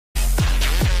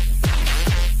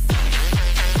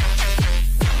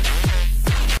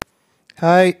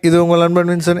Hi, இது உங்கள் நண்பன்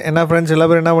வின்சன். என்ன ஃப்ரெண்ட்ஸ், எல்லா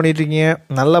பேரும் என்ன பண்ணிகிட்ருக்கீங்க?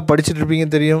 நல்லா படிச்சுட்டு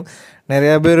இருப்பீங்கன்னு தெரியும்.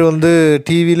 நிறையா பேர்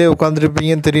டிவிலே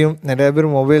உட்காந்துருப்பீங்கன்னு தெரியும். நிறையா பேர்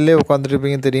மொபைல்லே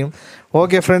உட்காந்துருப்பீங்கன்னு தெரியும்.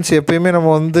 ஓகே ஃப்ரெண்ட்ஸ், எப்போயுமே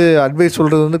நம்ம அட்வைஸ்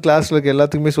சொல்கிறது கிளாஸில் இருக்க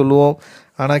எல்லாத்துக்குமே சொல்லுவோம்.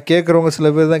 ஆனால் கேட்குறவங்க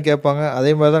சில பேர் தான் கேட்பாங்க.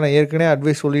 அதே மாதிரி தான் நான் ஏற்கனவே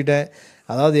அட்வைஸ் சொல்லிட்டேன்.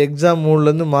 அதாவது எக்ஸாம்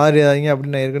மூட்லேருந்து மாறிடாதீங்க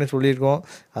அப்படின்னு நான் ஏற்கனவே சொல்லியிருக்கோம்.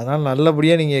 அதனால்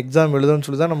நல்லபடியாக நீங்கள் எக்ஸாம் எழுதணும்னு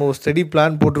சொல்லி தான் நம்ம ஒரு ஸ்டடி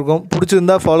பிளான் போட்டிருக்கோம்.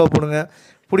 பிடிச்சிருந்தா ஃபாலோ பண்ணுங்கள்.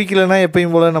 பிடிக்கலனா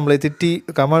எப்பயும் போல் நம்மளை திட்டி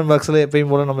கமெண்ட் பாக்ஸில் எப்பயும்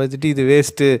போல் நம்மளை திட்டி இது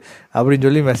வேஸ்ட்டு அப்படின்னு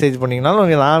சொல்லி மெசேஜ்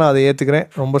பண்ணிங்கனாலும் நானும் அதை ஏற்றுக்கிறேன்.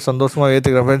 ரொம்ப சந்தோஷமாக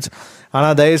ஏற்றுக்கிறேன் ஃப்ரெண்ட்ஸ்.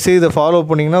 ஆனால் தயவுசெய்து இதை ஃபாலோ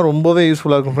பண்ணிங்கன்னா ரொம்பவே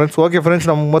யூஸ்ஃபுல்லாக இருக்கும் ஃப்ரெண்ட்ஸ். ஓகே ஃப்ரெண்ட்ஸ்,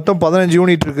 நமக்கு மொத்தம் 15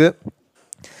 யூனிட் இருக்குது.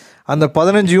 அந்த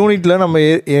 15 யூனிட்டில் நம்ம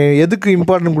எதுக்கு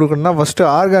இம்பார்ட்டன்ட் கொடுக்கணும்னா, ஃபஸ்ட்டு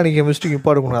ஆர்கானிக் கெமிஸ்ட்ரிக்கு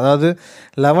இம்பார்ட்டன்ட் கொடுக்கணும். அதாவது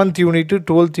 11th unit,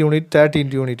 12th unit,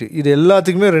 13th unit இது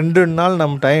எல்லாத்துக்குமே 2 நாள்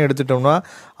நம்ம டைம் எடுத்துட்டோம்னா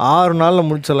 6 நாளில்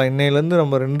முடிச்சிடலாம். இன்னையிலேருந்து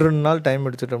நம்ம 2 நாள் டைம்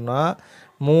எடுத்துட்டோம்னா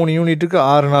 3 யூனிட்டுக்கு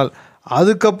 6 நாள்.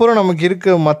 அதுக்கப்புறம் நமக்கு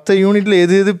இருக்க மற்ற யூனிட்டில்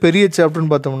எது பெரிய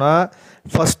சாப்டர்னு பார்த்தோம்னா,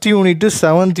 ஃபஸ்ட் யூனிட்டு,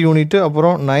 7th யூனிட்டு,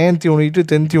 அப்புறம் 9th யூனிட்டு,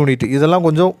 10th யூனிட் இதெல்லாம்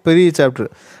கொஞ்சம் பெரிய சாப்டர்.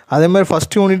 அதே மாதிரி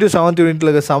ஃபஸ்ட் யூனிட்டு, 7th யூனிட்டில்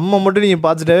இருக்க சம்மை மட்டும் நீங்கள்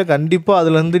பார்த்துட்டாவே கண்டிப்பாக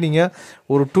அதுலேருந்து நீங்கள்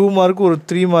ஒரு 2 மார்க்கு ஒரு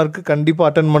 3 மார்க்கு கண்டிப்பாக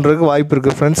அட்டன் பண்ணுறதுக்கு வாய்ப்பு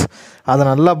இருக்குது ஃப்ரெண்ட்ஸ். அதை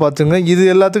நல்லா பார்த்துங்க. இது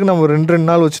எல்லாத்துக்கும் நம்ம 2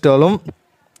 நாள் வச்சுட்டாலும்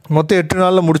மொத்தம் 8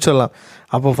 நாளில் முடிச்சிடலாம்.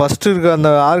 அப்போ ஃபஸ்ட்டு இருக்க அந்த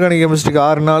ஆர்கானிக் கெமிஸ்ட்ரிக்கு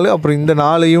 6 நாள், அப்புறம் இந்த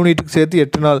 4 யூனிட்டுக்கு சேர்த்து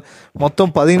 8 நாள்,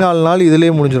 மொத்தம் 14 நாள் இதிலே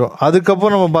முடிஞ்சிடும்.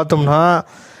 அதுக்கப்புறம் நம்ம பார்த்தோம்னா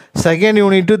second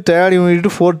unit, third unit,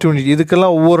 4th unit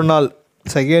இதுக்கெல்லாம் ஒவ்வொரு நாள்.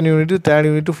 Second unit, third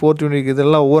unit, 4th unit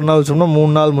இதெல்லாம் ஒவ்வொரு நாள் வச்சோம்னா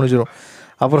 3 நாள் முடிஞ்சிடும்.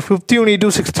 அப்புறம் 5th யூனிட்டு,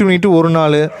 6th யூனிட்டு ஒரு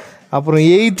நாள், அப்புறம்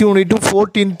 8th unit,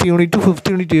 14th unit,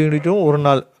 5th யூனிட்டும் ஒரு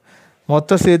நாள்.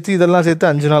 மொத்தம் சேர்த்து இதெல்லாம் சேர்த்து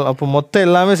 5 நாள். அப்போ மொத்தம்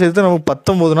எல்லாமே சேர்த்து நமக்கு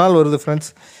 19 நாள் வருது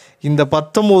ஃப்ரெண்ட்ஸ். இந்த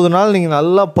 19 நாள் நீங்கள்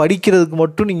நல்லா படிக்கிறதுக்கு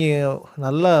மட்டும் நீங்கள்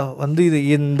நல்லா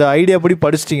இந்த ஐடியா படி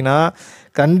படிச்சிட்டிங்கன்னா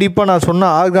கண்டிப்பாக நான் சொன்ன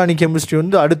ஆர்கானிக் கெமிஸ்ட்ரி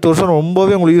அடுத்த வருஷம்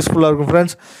ரொம்பவே உங்களுக்கு யூஸ்ஃபுல்லாக இருக்கும்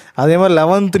ஃப்ரெண்ட்ஸ். அதே மாதிரி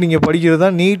 11th நீங்கள் படிக்கிறது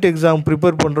தான் நீட் எக்ஸாம்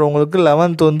ப்ரிப்பேர் பண்ணுறவங்களுக்கு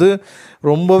 11th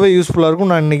ரொம்பவே யூஸ்ஃபுல்லாக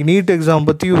இருக்கும். நான் இன்றைக்கி நீட் எக்ஸாம்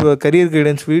பற்றி கரியர்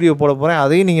கைடன்ஸ் வீடியோ போட போகிறேன்.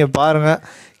 அதையும் நீங்கள் பாருங்கள்.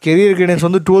 கெரியர் கைடன்ஸ்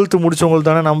 12th முடித்தவங்களுக்கு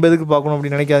தானே, நம்ம எதுக்கு பார்க்கணும்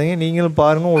அப்படின்னு நினைக்காதீங்க. நீங்களும்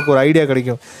பாருங்கள், உங்களுக்கு ஒரு ஐடியா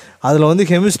கிடைக்கும்.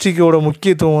 அதில் கெமிஸ்ட்ரிக்கோட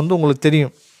முக்கியத்துவம் உங்களுக்கு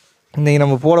தெரியும். இன்றைக்கி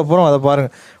நம்ம போட போகிறோம், அதை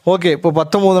பாருங்கள். ஓகே, இப்போ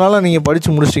 19 நாளில் நீங்கள்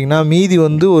படித்து முடிச்சிட்டிங்கன்னா மீதி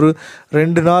ஒரு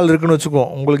 2 நாள் இருக்குதுன்னு வச்சுக்கோம்.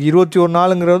 உங்களுக்கு 21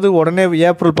 நாளுங்கிறது உடனே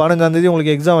ஏப்ரல் 15ஆம் தேதி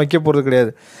உங்களுக்கு எக்ஸாம் வைக்க போகிறது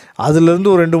கிடையாது.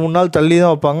 அதுலேருந்து ஒரு 2-3 நாள் தள்ளி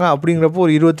தான் வைப்பாங்க. அப்படிங்கிறப்போ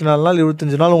ஒரு 24 நாள்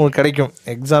 25 நாள் உங்களுக்கு கிடைக்கும்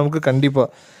எக்ஸாமுக்கு கண்டிப்பாக.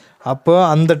 அப்போ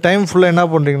அந்த டைம் ஃபுல்லாக என்ன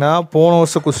பண்ணுறீங்கன்னா, போன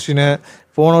வருஷம் கொஸ்டின்,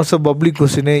 போன வருஷம் பப்ளிக்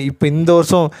கொஸ்டின், இப்போ இந்த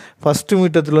வருஷம் ஃபஸ்ட்டு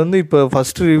மீட்டத்துலேருந்து இப்போ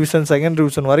ஃபஸ்ட்டு ரிவிஷன், செகண்ட்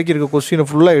ரிவிஷன் வரைக்கும் இருக்க கொஸ்டினை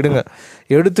ஃபுல்லாக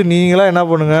எடுத்து நீங்களாக என்ன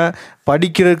பண்ணுங்கள்,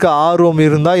 படிக்கிறதுக்கு ஆர்வம்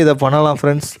இருந்தால் இதை பண்ணலாம்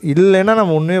ஃப்ரெண்ட்ஸ். இல்லைன்னா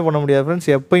நம்ம ஒன்றுமே பண்ண முடியாது ஃப்ரெண்ட்ஸ்.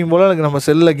 எப்பயும் போல் நம்ம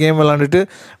செல்லில் கேம் விளாண்டுட்டு,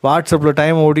 வாட்ஸ்அப்பில்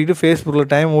டைம் ஓட்டிகிட்டு, ஃபேஸ்புக்கில்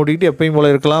டைம் ஓட்டிகிட்டு எப்பயும் போல்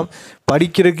இருக்கலாம்.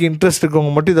 படிக்கிறதுக்கு இன்ட்ரெஸ்ட்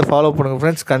இருக்கவங்க மட்டும் இதை ஃபாலோ பண்ணுங்கள்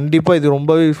ஃப்ரெண்ட்ஸ். கண்டிப்பாக இது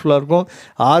ரொம்பவே யூஸ்ஃபுல்லாக இருக்கும்.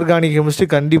 ஆர்கானிக் கெமிஸ்ட்ரி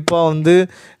கண்டிப்பாக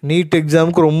நீட்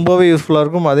எக்ஸாமுக்கு ரொம்பவே யூஸ்ஃபுல்லாக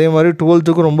இருக்கும். அதே மாதிரி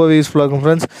 12th ரொம்பவே யூஸ்ஃபுல்லாக இருக்கும்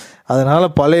ஃப்ரெண்ட்ஸ். அதனால்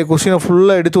பழைய கொஸ்டினை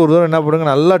ஃபுல்லாக எடுத்து ஒரு தடவை என்ன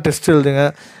பண்ணுங்கள், நல்லா டெஸ்ட் எழுதுங்க.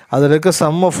 அதில் இருக்க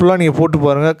சம்மை ஃபுல்லாக நீங்கள் போட்டு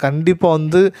பாருங்கள்.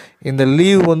 கண்டிப்பாக இந்த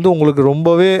லீவ் உங்களுக்கு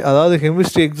ரொம்பவே, அதாவது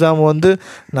கெமிஸ்ட்ரி எக்ஸாம்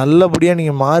நல்லபடியாக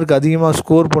நீங்கள் மார்க் அதிகமாக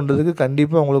ஸ்கோர் பண்ணுறதுக்கு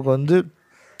கண்டிப்பாக உங்களுக்கு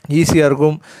ஈஸியாக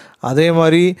இருக்கும். அதே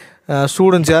மாதிரி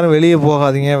ஸ்டூடெண்ட்ஸ் யாரும் வெளியே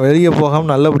போகாதீங்க. வெளியே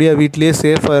போகாமல் நல்லபடியாக வீட்டிலேயே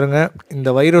சேஃபாக இருங்க. இந்த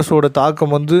வைரஸோட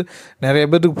தாக்கம் நிறைய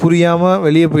பேர்த்துக்கு புரியாமல்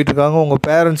வெளியே போயிட்டுருக்காங்க. உங்கள்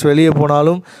பேரண்ட்ஸ் வெளியே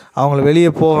போனாலும் அவங்கள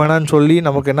வெளியே போக வேணான்னு சொல்லி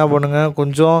நமக்கு என்ன பண்ணுங்கள்,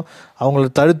 கொஞ்சம் அவங்கள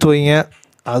தடுத்து வைங்க.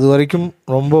 அது வரைக்கும்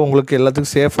ரொம்ப உங்களுக்கு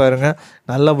எல்லாத்துக்கும் சேஃபாக இருங்க.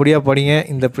 நல்லபடியாக படிங்க.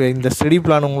 இந்த ஸ்டடி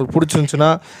பிளான் உங்களுக்கு பிடிச்சிருந்துச்சுன்னா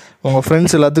உங்கள்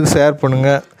ஃப்ரெண்ட்ஸ் எல்லாத்துக்கும் ஷேர்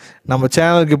பண்ணுங்கள். நம்ம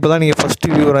சேனலுக்கு இப்போ தான் நீங்கள்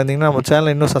ஃபஸ்ட்டு வியூவர் இருந்தீங்கன்னா நம்ம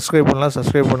சேனலை இன்னும் சப்ஸ்கிரைப்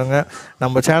பண்ணுங்கள்.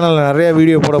 நம்ம சேனலில் நிறையா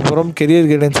வீடியோ போட போகிறோம். கெரியர்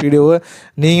கைடன்ஸ் வீடியோவை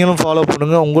நீங்களும் ஃபாலோ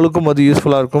பண்ணுங்கள். உங்களுக்கும் அது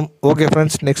யூஸ்ஃபுல்லாக இருக்கும். ஓகே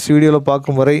ஃப்ரெண்ட்ஸ், நெக்ஸ்ட் வீடியோவில்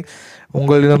பார்க்கும் வரை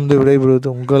உங்களிடம் விடைபெறுவது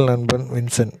உங்கள் நண்பன்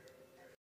வின்சென்ட்.